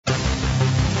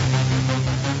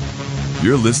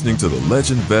You're listening to the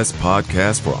Legend Vest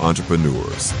podcast for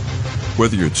entrepreneurs.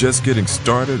 Whether you're just getting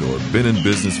started or been in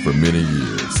business for many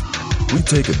years, we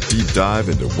take a deep dive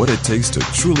into what it takes to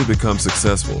truly become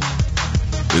successful.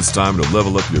 It's time to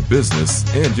level up your business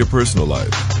and your personal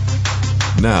life.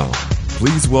 Now,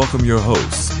 please welcome your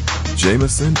hosts,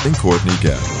 Jameson and Courtney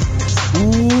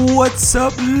Gavin. What's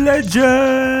up,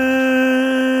 legends?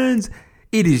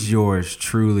 It is yours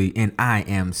truly, and I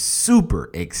am super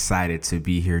excited to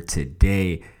be here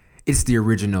today. It's the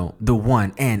original, the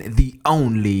one, and the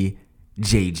only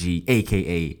JG,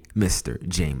 aka Mr.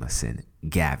 Jameson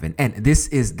Gavin. And this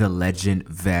is the Legend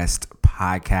Vest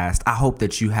podcast. I hope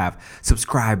that you have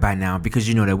subscribed by now because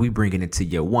you know that we bringing it to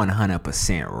you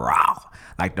 100% raw,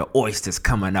 like the oysters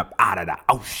coming up out of the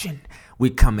ocean. We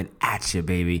coming at you,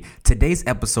 baby. Today's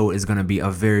episode is going to be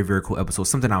a very, very cool episode,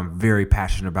 something I'm very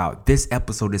passionate about. This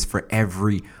episode is for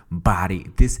everybody.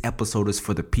 This episode is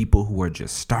for the people who are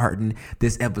just starting.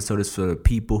 This episode is for the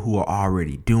people who are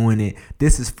already doing it.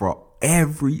 This is for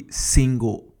every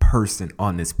single person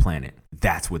on this planet.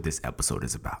 That's what this episode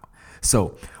is about.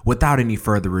 So without any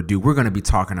further ado, we're going to be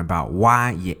talking about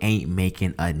why you ain't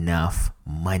making enough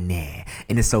money.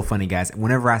 And it's so funny, guys.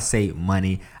 Whenever I say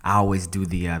money, I always do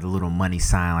the little money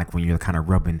sign, like when you're kind of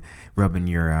rubbing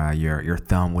your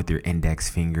thumb with your index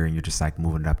finger and you're just like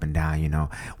moving it up and down, you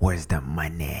know, where's the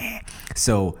money?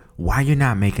 So why you're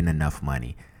not making enough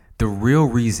money? The real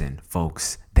reason,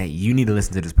 folks, that you need to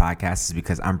listen to this podcast is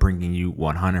because I'm bringing you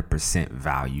 100%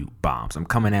 value bombs. I'm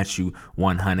coming at you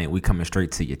 100. We coming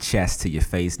straight to your chest, to your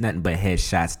face, nothing but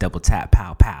headshots, double tap,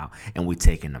 pow, pow, and we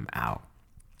taking them out.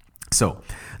 So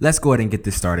let's go ahead and get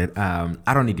this started.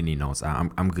 I don't need any notes.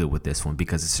 I'm good with this one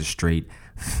because it's just straight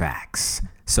facts.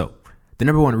 So the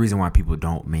number one reason why people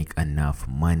don't make enough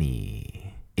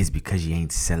money is because you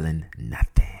ain't selling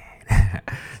nothing.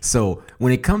 So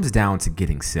when it comes down to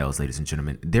getting sales, ladies and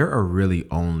gentlemen, there are really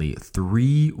only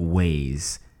three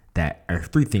things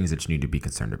that you need to be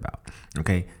concerned about.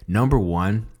 Okay. Number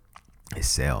one is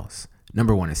sales.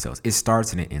 It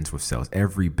starts and it ends with sales.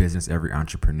 Every business, every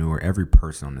entrepreneur, every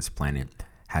person on this planet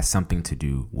has something to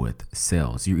do with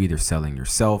sales. You're either selling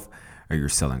yourself or you're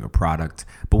selling a product.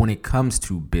 But when it comes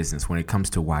to business, when it comes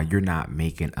to why you're not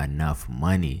making enough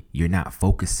money, you're not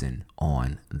focusing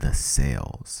on the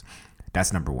sales.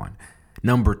 That's number one.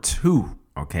 Number two,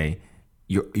 okay,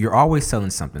 you're always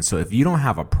selling something. So if you don't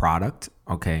have a product,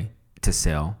 okay, to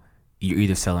sell, you're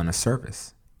either selling a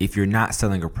service. If you're not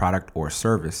selling a product or a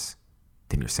service,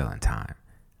 then you're selling time.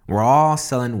 We're all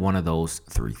selling one of those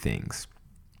three things.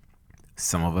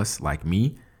 Some of us, like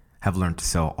me, have learned to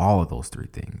sell all of those three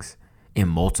things in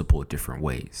multiple different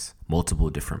ways, multiple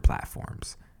different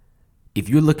platforms. If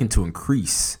you're looking to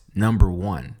increase number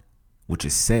one, which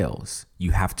is sales,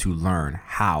 you have to learn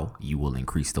how you will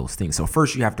increase those things. So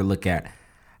first you have to look at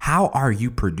how are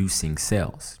you producing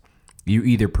sales? You're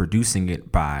either producing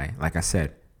it by, like I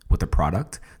said, with a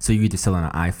product. So you're either selling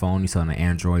an iPhone, you're selling an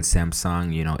Android,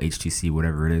 Samsung, HTC,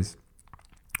 whatever it is,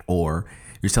 or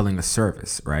you're selling a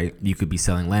service, right? You could be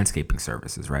selling landscaping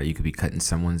services, right? You could be cutting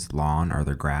someone's lawn or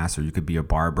their grass, or you could be a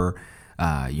barber,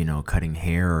 cutting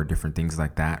hair or different things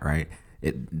like that, right?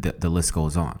 The list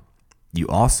goes on. You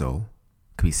also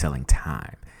could be selling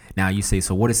time. Now you say,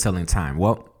 so what is selling time?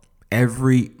 Well,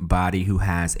 everybody who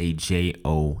has a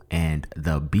J-O and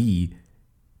the B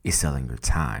is selling your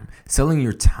time. Selling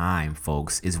your time,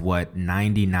 folks, is what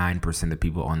 99% of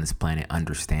people on this planet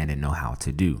understand and know how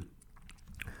to do.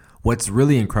 What's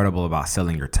really incredible about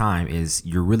selling your time is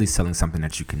you're really selling something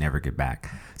that you can never get back.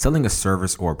 Selling a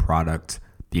service or a product,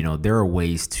 there are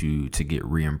ways to get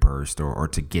reimbursed or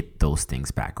to get those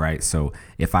things back, right? So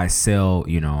if I sell,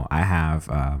 I have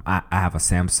a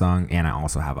Samsung and I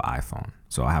also have an iPhone.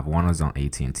 So I have one is on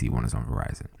AT&T, one is on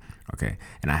Verizon. Okay.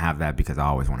 And I have that because I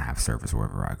always want to have service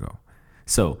wherever I go.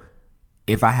 So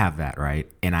if I have that, right,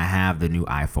 and I have the new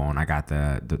iPhone, I got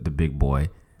the big boy,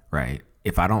 right?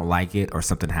 If I don't like it or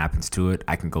something happens to it,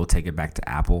 I can go take it back to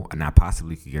Apple and I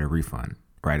possibly could get a refund,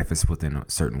 right? If it's within a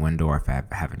certain window or if I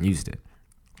haven't used it.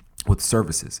 With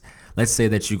services, let's say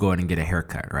that you go ahead and get a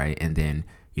haircut, right? And then,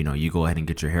 you go ahead and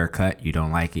get your haircut. You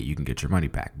don't like it, you can get your money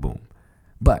back. Boom.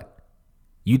 But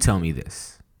you tell me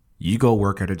this. You go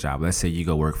work at a job. Let's say you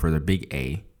go work for the big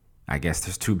A. I guess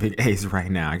there's two big A's right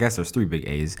now. I guess there's three big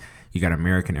A's. You got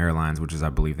American Airlines, which is, I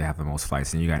believe, they have the most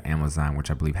flights. And you got Amazon,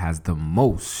 which I believe has the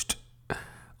most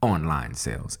online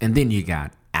sales. And then you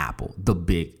got Apple, the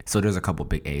big. So there's a couple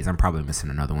big A's. I'm probably missing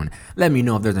another one. Let me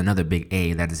know if there's another big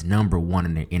A that is number one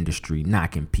in their industry,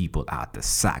 knocking people out the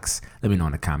socks. Let me know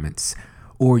in the comments.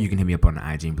 Or you can hit me up on the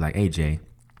IG and be like, hey, Jay,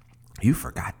 you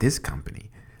forgot this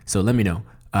company. So let me know.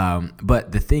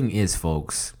 But the thing is,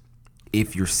 folks,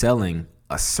 if you're selling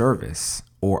a service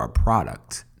or a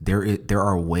product, there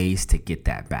are ways to get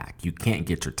that back. You can't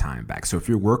get your time back. So if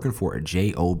you're working for a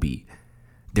job,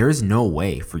 there is no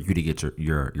way for you to get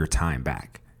your time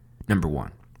back. Number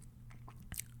one.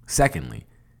 Secondly,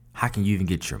 how can you even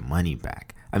get your money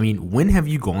back? I mean, when have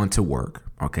you gone to work?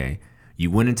 Okay,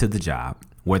 you went into the job,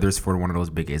 whether it's for one of those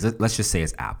big A's. Let's just say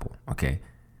it's Apple. Okay,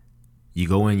 you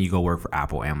go in, you go work for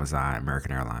Apple, Amazon,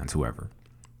 American Airlines, whoever,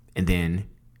 and then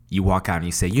you walk out and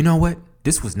you say, you know what?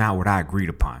 This was not what I agreed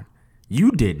upon.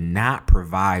 You did not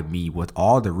provide me with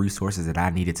all the resources that I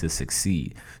needed to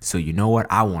succeed. So you know what?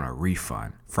 I want a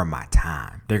refund from my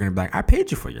time. They're going to be like, I paid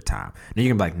you for your time. Then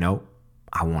you're going to be like, no,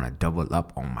 I want to double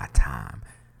up on my time.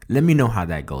 Let me know how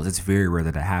that goes. It's very rare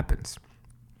that happens.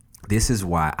 This is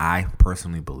why I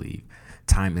personally believe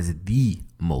time is the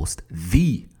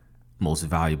most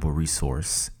valuable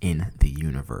resource in the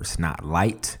universe. Not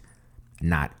light,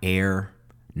 not air,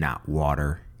 not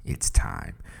water. It's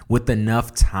time. With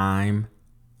enough time,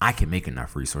 I can make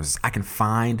enough resources. I can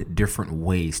find different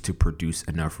ways to produce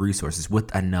enough resources.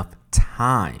 With enough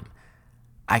time,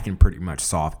 I can pretty much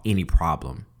solve any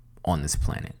problem on this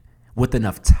planet. With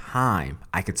enough time,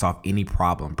 I could solve any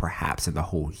problem perhaps in the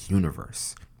whole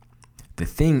universe. The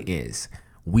thing is,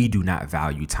 we do not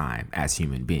value time as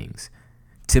human beings.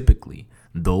 Typically,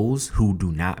 those who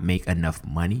do not make enough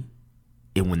money,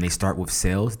 and when they start with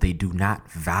sales, they do not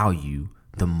value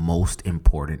the most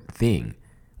important thing.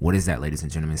 What is that, ladies and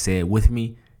gentlemen? Say it with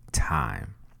me.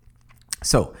 Time.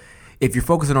 So if you're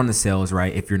focusing on the sales,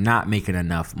 right? If you're not making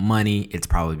enough money, it's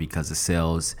probably because of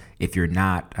sales. If you're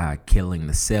not killing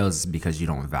the sales, it's because you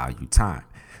don't value time.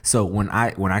 So when I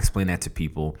explain that to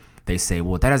people, they say,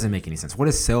 well, that doesn't make any sense. What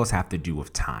does sales have to do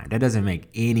with time? That doesn't make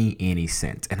any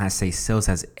sense. And I say sales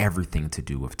has everything to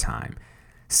do with time.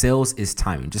 Sales is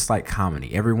timing, just like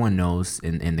comedy. Everyone knows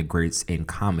in the greats in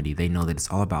comedy, they know that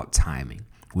it's all about timing.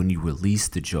 When you release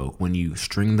the joke, when you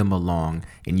string them along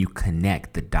and you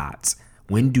connect the dots,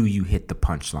 when do you hit the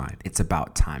punchline? It's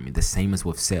about timing. The same as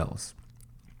with sales.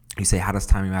 You say, how does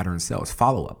timing matter in sales?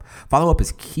 Follow-up. Follow-up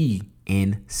is key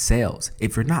in sales.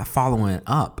 If you're not following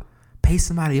up, pay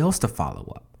somebody else to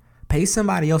follow up. Pay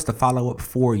somebody else to follow up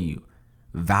for you.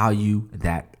 Value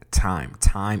that time.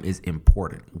 Time is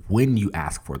important. When you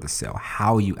ask for the sale,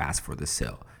 how you ask for the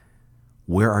sale,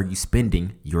 where are you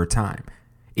spending your time?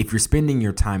 If you're spending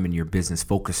your time in your business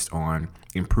focused on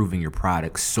improving your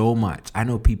product so much, I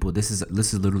know people, this is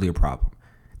literally a problem.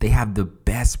 They have the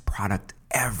best product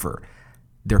ever.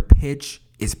 Their pitch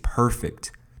is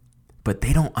perfect, but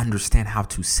they don't understand how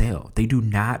to sell. They do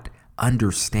not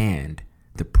understand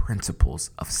the principles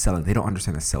of selling. They don't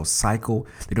understand the sales cycle.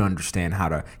 They don't understand how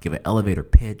to give an elevator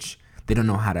pitch. They don't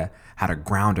know how to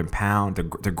ground and pound.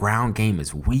 The ground game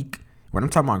is weak. When I'm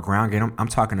talking about ground game, I'm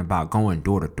talking about going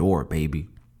door to door, baby.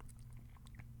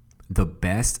 The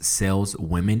best sales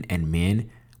women and men,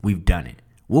 we've done it.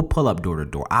 We'll pull up door to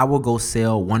door. I will go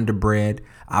sell Wonder Bread.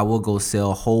 I will go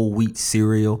sell whole wheat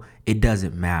cereal. It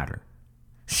doesn't matter.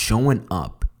 Showing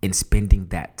up and spending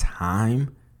that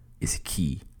time is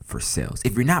key for sales.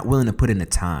 If you're not willing to put in the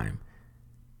time,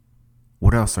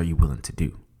 what else are you willing to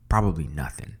do? Probably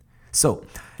nothing. So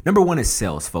number one is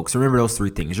sales, folks. Remember those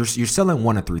three things. You're selling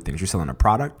one of three things. You're selling a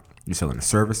product, you're selling a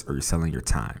service, or you're selling your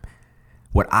time.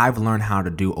 What I've learned how to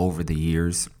do over the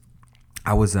years,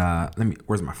 I was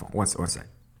where's my phone? One sec.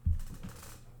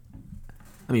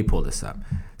 Let me pull this up.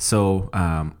 So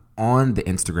on the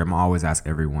Instagram, I always ask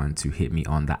everyone to hit me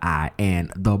on the I and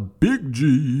the big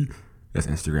G. That's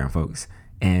Instagram, folks.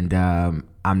 And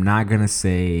I'm not going to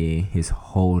say his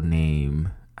whole name,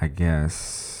 I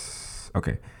guess.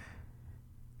 Okay.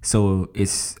 So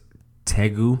it's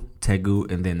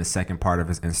Tegu, and then the second part of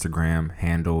his Instagram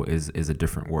handle is a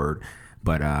different word.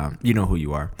 But you know who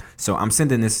you are. So I'm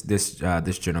sending this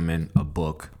gentleman a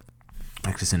book. I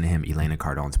actually sending him Elena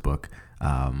Cardon's book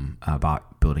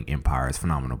about building empires.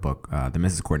 Phenomenal book. The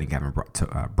Mrs. Courtney Gavin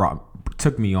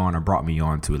brought me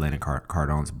on to Elena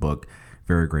Cardon's book.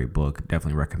 Very great book.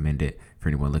 Definitely recommend it for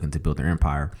anyone looking to build their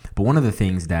empire. But one of the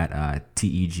things that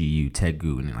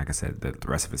Tegu, and like I said, the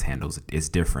rest of his handles is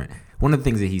different. One of the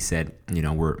things that he said,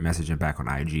 we're messaging back on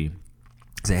IG.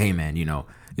 Say, hey man, you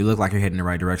look like you're heading in the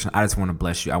right direction. I just want to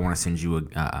bless you. I want to send you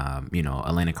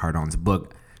Elena Cardon's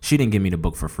book. She didn't give me the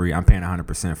book for free. I'm paying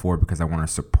 100% for it because I want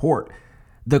to support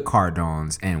the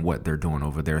Cardons and what they're doing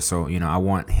over there. So, I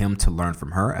want him to learn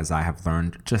from her as I have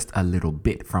learned just a little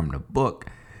bit from the book.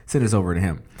 Send this over to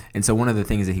him. And so one of the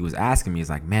things that he was asking me is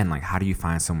like, man, like, how do you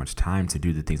find so much time to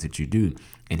do the things that you do?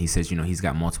 And he says, he's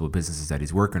got multiple businesses that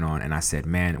he's working on. And I said,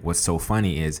 man, what's so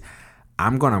funny is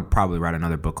I'm going to probably write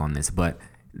another book on this, but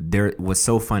what's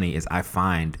so funny is I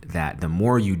find that the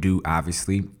more you do,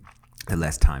 obviously, the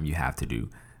less time you have to do.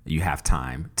 You have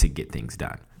time to get things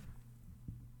done.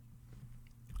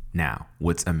 Now,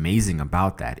 what's amazing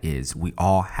about that is we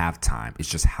all have time. It's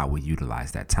just how we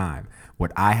utilize that time.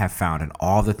 What I have found in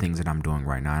all the things that I'm doing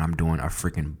right now, and I'm doing a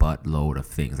freaking buttload of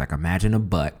things. Like imagine a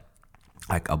butt,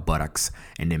 like a buttocks,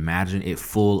 and imagine it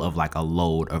full of like a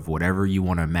load of whatever you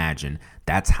want to imagine.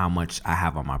 That's how much I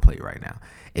have on my plate right now.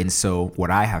 And so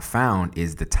what I have found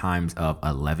is the times of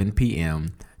 11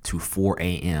 p.m. to 4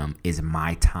 a.m. is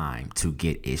my time to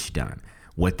get ish done.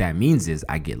 What that means is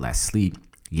I get less sleep.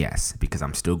 Yes, because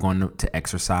I'm still going to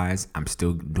exercise. I'm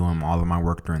still doing all of my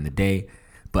work during the day.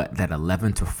 But that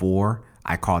 11 to 4,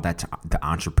 I call that the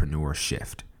entrepreneur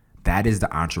shift. That is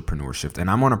the entrepreneur shift.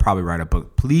 And I'm going to probably write a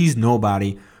book. Please,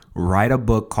 nobody write a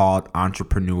book called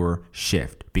Entrepreneur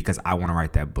Shift, because I want to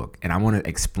write that book. And I want to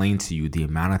explain to you the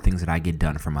amount of things that I get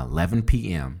done from 11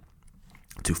 p.m.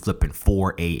 to flipping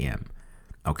 4 a.m.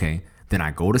 Okay. Then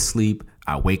I go to sleep.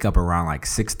 I wake up around like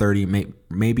 6:30.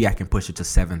 Maybe I can push it to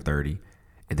 7:30.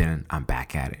 And then I'm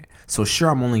back at it. So sure,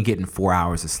 I'm only getting 4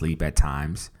 hours of sleep at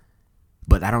times,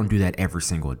 but I don't do that every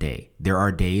single day. There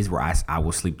are days where I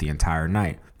will sleep the entire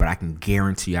night, but I can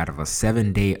guarantee you out of a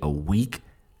 7-day a week,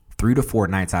 3 to 4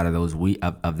 nights out of those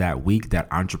of that week, that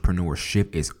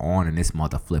entrepreneurship is on and this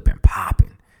mother flipping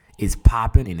popping. It's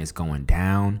popping and it's going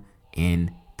down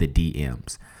in the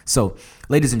DMs. So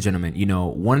ladies and gentlemen,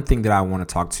 one thing that I want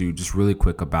to talk to you just really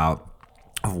quick about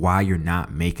of why you're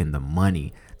not making the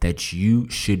money that you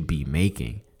should be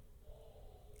making.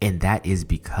 And that is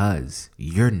because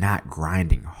you're not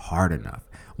grinding hard enough.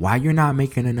 Why you're not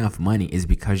making enough money is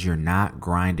because you're not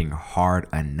grinding hard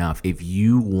enough. If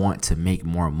you want to make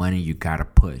more money, you got to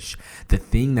push. The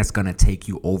thing that's going to take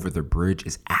you over the bridge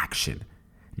is action.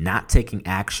 Not taking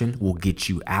action will get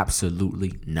you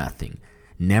absolutely nothing.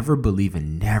 Never believe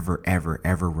and never, ever,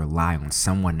 ever rely on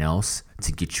someone else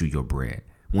to get you your bread.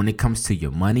 When it comes to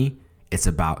your money, it's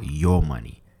about your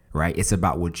money. Right? It's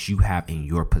about what you have in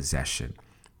your possession.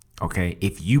 Okay.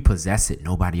 If you possess it,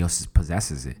 nobody else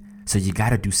possesses it. So you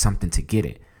got to do something to get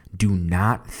it. Do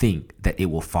not think that it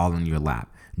will fall in your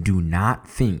lap. Do not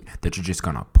think that you're just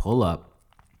going to pull up,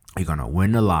 you're going to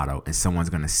win the lotto, and someone's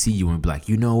going to see you and be like,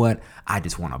 you know what? I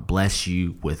just want to bless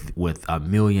you with $1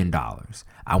 million.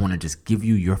 I want to just give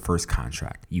you your first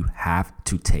contract. You have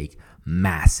to take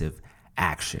massive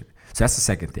action. So that's the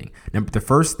second thing. The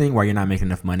first thing why you're not making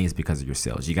enough money is because of your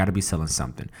sales. You got to be selling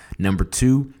something. Number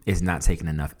 2 is not taking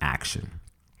enough action.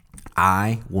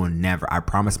 I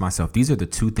promise myself, these are the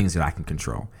 2 things that I can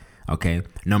control. Okay.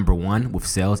 Number 1, with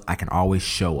sales, I can always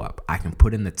show up. I can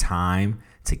put in the time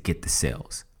to get the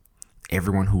sales.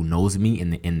 Everyone who knows me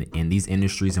in these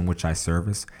industries in which I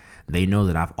service, they know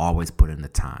that I've always put in the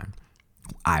time.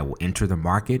 I will enter the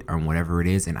market or whatever it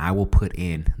is, and I will put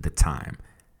in the time.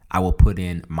 I will put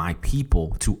in my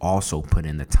people to also put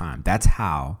in the time. That's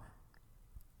how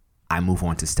I move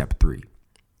on to step 3.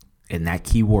 And that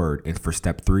key word for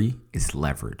step 3 is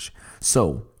leverage.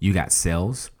 So you got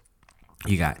sales,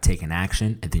 you got taking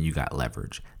action, and then you got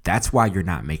leverage. That's why you're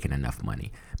not making enough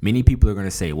money. Many people are going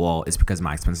to say, well, it's because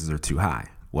my expenses are too high.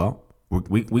 Well,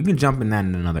 we can jump in that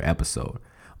in another episode.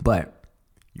 But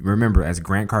remember, as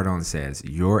Grant Cardone says,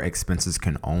 your expenses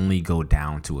can only go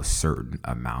down to a certain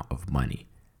amount of money.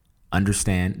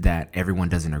 Understand that everyone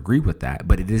doesn't agree with that,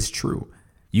 but it is true.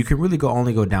 You can really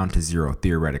only go down to 0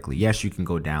 theoretically. Yes, you can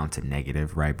go down to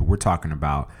negative, right? But we're talking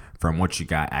about from what you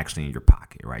got actually in your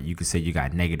pocket, right? You could say you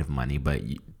got negative money, but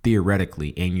theoretically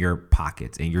in your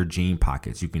pockets, in your jean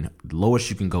pockets, lowest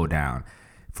you can go down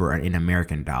in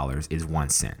American dollars is 1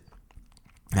 cent.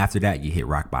 After that, you hit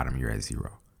rock bottom, you're at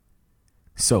 0.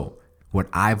 So what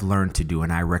I've learned to do,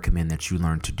 and I recommend that you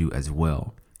learn to do as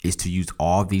well, is to use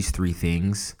all these 3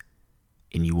 things,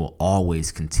 and you will always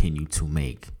continue to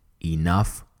make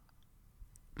enough,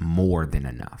 more than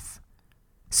enough.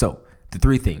 So the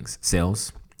 3 things: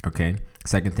 sales, okay.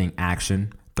 Second thing,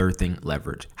 action. Third thing,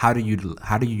 leverage. How do you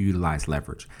utilize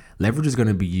leverage? Leverage is going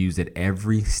to be used at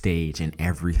every stage in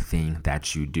everything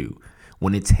that you do.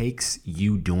 When it takes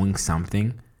you doing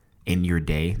something in your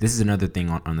day, this is another thing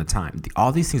on the time.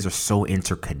 All these things are so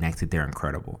interconnected; they're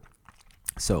incredible.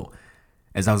 So,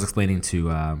 as I was explaining to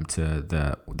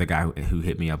the guy who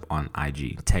hit me up on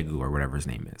IG, Tegu or whatever his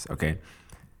name is, okay?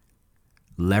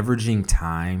 Leveraging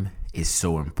time is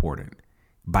so important.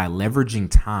 By leveraging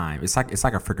time, it's like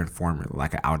a freaking formula,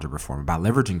 like an algebra formula. By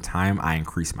leveraging time, I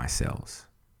increase my sales.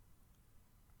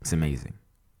 It's amazing,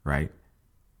 right?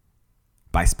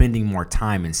 By spending more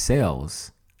time in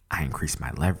sales, I increase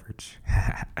my leverage.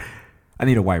 I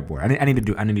need a whiteboard. I need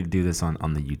to do this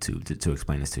on the YouTube to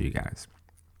explain this to you guys.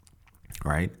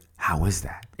 right? How is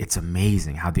that? It's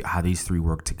amazing how these three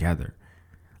work together.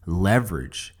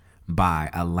 Leverage, by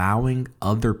allowing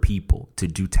other people to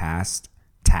do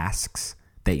tasks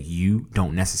that you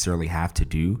don't necessarily have to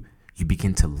do, you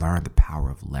begin to learn the power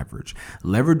of leverage.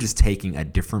 Leverage is taking a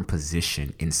different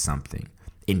position in something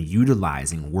and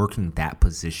utilizing working that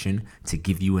position to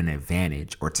give you an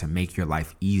advantage or to make your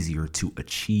life easier to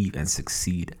achieve and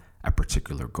succeed a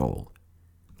particular goal.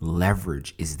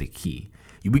 Leverage is the key.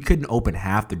 We couldn't open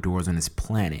half the doors on this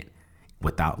planet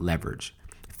without leverage,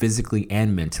 physically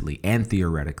and mentally and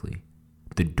theoretically.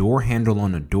 The door handle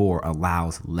on the door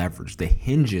allows leverage. The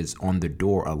hinges on the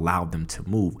door allow them to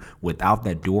move. Without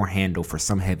that door handle for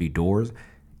some heavy doors,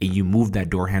 and you move that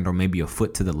door handle maybe a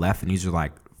foot to the left, and these are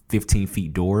like 15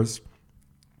 feet doors,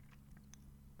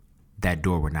 that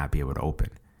door would not be able to open.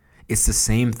 It's the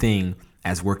same thing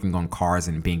as working on cars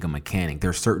and being a mechanic. There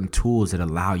are certain tools that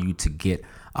allow you to get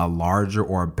a larger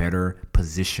or a better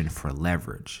position for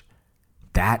leverage.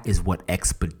 That is what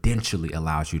exponentially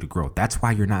allows you to grow. That's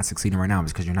why you're not succeeding right now,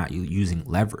 is because you're not using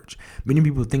leverage. Many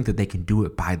people think that they can do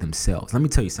it by themselves. Let me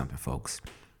tell you something, folks.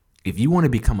 If you want to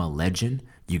become a legend,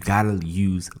 you got to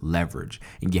use leverage,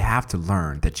 and you have to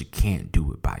learn that you can't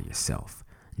do it by yourself.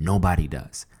 Nobody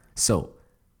does. So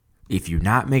if you're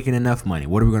not making enough money,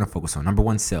 what are we going to focus on? Number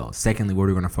one, sales. Secondly, what are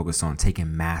we going to focus on?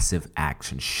 Taking massive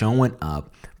action, showing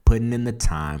up, putting in the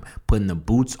time, putting the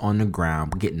boots on the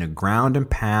ground, getting the ground and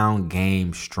pound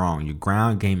game strong. Your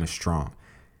ground game is strong.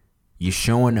 You're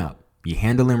showing up, you're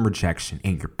handling rejection,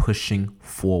 and you're pushing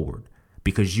forward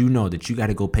because you know that you got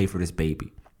to go pay for this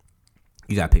baby.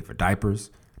 You got to pay for diapers.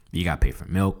 You got to pay for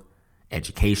milk,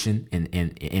 education. And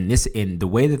the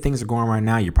way that things are going right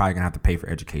now, you're probably going to have to pay for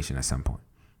education at some point.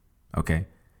 Okay?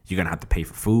 You're going to have to pay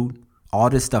for food. All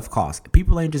this stuff costs.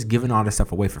 People ain't just giving all this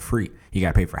stuff away for free. You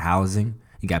got to pay for housing.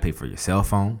 You got to pay for your cell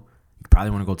phone. You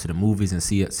probably want to go to the movies and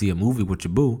see a movie with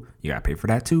your boo. You got to pay for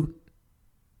that too.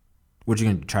 What, you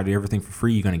going to try to do everything for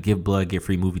free? You're going to give blood, get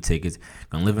free movie tickets. You're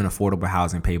going to live in affordable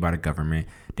housing paid by the government.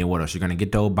 Then what else? You're going to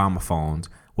get the Obama phones.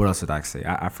 What else did I say?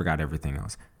 I forgot everything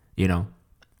else. You know,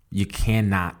 you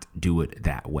cannot do it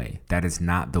that way. That is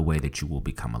not the way that you will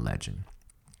become a legend.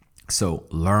 So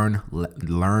learn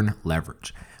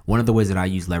leverage. One of the ways that I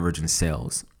use leverage in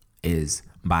sales is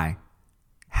by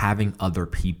having other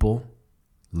people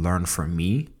learn from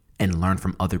me and learn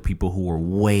from other people who are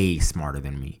way smarter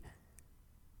than me.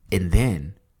 And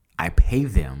then I pay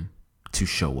them to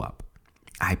show up.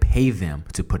 I pay them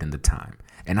to put in the time.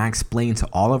 And I explain to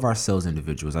all of our sales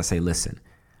individuals, I say, listen,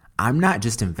 I'm not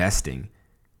just investing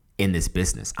in this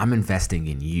business. I'm investing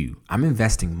in you. I'm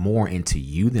investing more into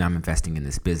you than I'm investing in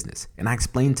this business. And I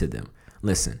explain to them,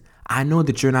 listen, I know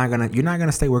that you're not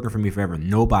gonna stay working for me forever.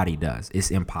 Nobody does.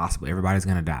 It's impossible. Everybody's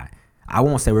gonna die. I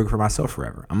won't stay working for myself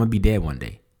forever. I'm gonna be dead one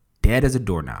day. Dead as a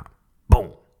doorknob.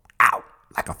 Boom. Out.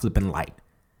 Like a flipping light.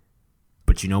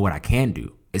 But you know what I can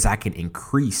do is I can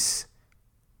increase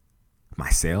my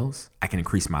sales. I can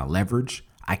increase my leverage.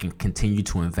 I can continue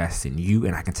to invest in you,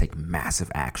 and I can take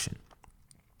massive action.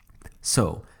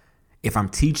 So if I'm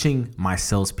teaching my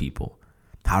salespeople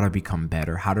how to become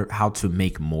better, how to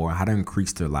make more, how to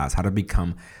increase their lives, how to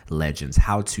become legends,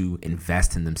 how to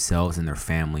invest in themselves and their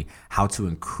family, how to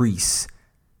increase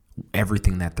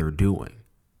everything that they're doing.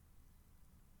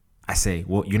 I say,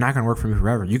 well, you're not going to work for me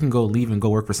forever. You can go leave and go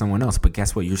work for someone else. But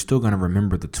guess what? You're still going to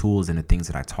remember the tools and the things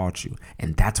that I taught you.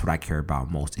 And that's what I care about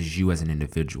most, is you as an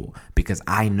individual. Because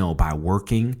I know by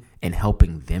working and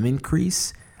helping them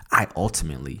increase, I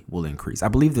ultimately will increase. I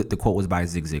believe that the quote was by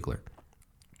Zig Ziglar.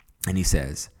 And he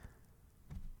says,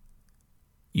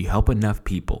 you help enough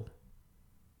people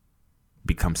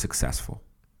become successful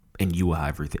and you will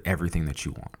have everything that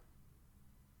you want.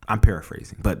 I'm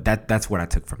paraphrasing, but that's what I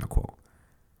took from the quote.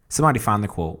 Somebody find the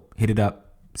quote, hit it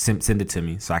up, send it to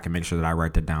me so I can make sure that I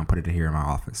write that down, put it here in my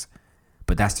office.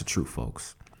 But that's the truth,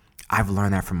 folks. I've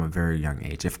learned that from a very young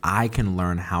age. If I can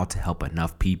learn how to help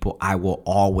enough people, I will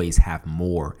always have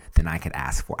more than I could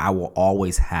ask for. I will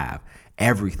always have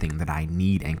everything that I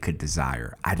need and could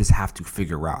desire. I just have to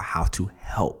figure out how to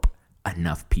help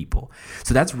enough people.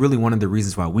 So that's really one of the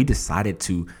reasons why we decided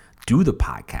to do the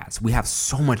podcast. We have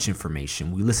so much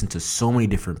information. We listen to so many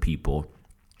different people.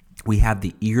 We have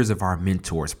the ears of our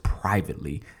mentors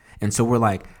privately. And so we're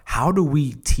like, how do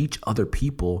we teach other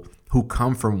people who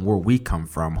come from where we come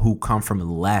from, who come from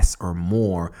less or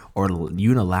more or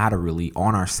unilaterally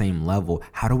on our same level?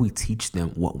 How do we teach them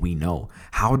what we know?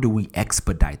 How do we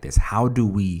expedite this? How do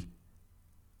we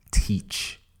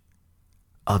teach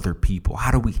other people? How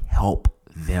do we help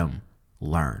them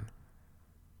learn?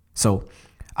 So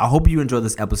I hope you enjoy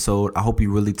this episode. I hope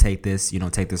you really take this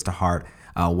to heart.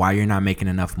 Why you're not making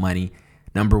enough money.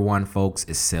 Number one, folks,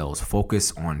 is sales.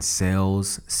 Focus on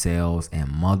sales, and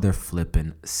mother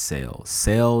flipping sales.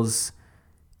 Sales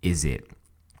is it.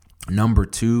 Number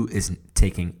two is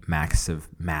taking massive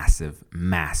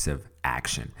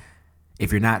action.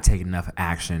 If you're not taking enough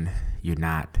action, you're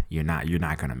not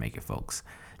going to make it, folks.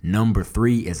 Number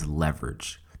three is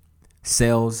leverage.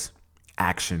 Sales,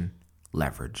 action,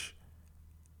 leverage.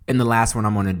 And the last one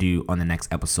I'm going to do on the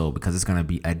next episode, because it's going to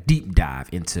be a deep dive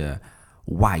into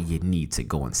why you need to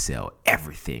go and sell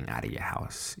everything out of your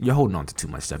house. You're holding on to too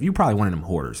much stuff. You're probably one of them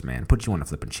hoarders, man. Put you on the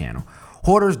flipping channel.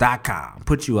 Hoarders.com.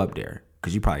 Put you up there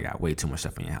because you probably got way too much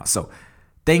stuff in your house. So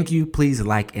thank you. Please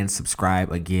like and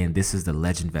subscribe. Again, this is the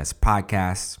LegendVest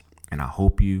podcast, and I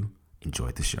hope you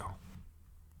enjoyed the show.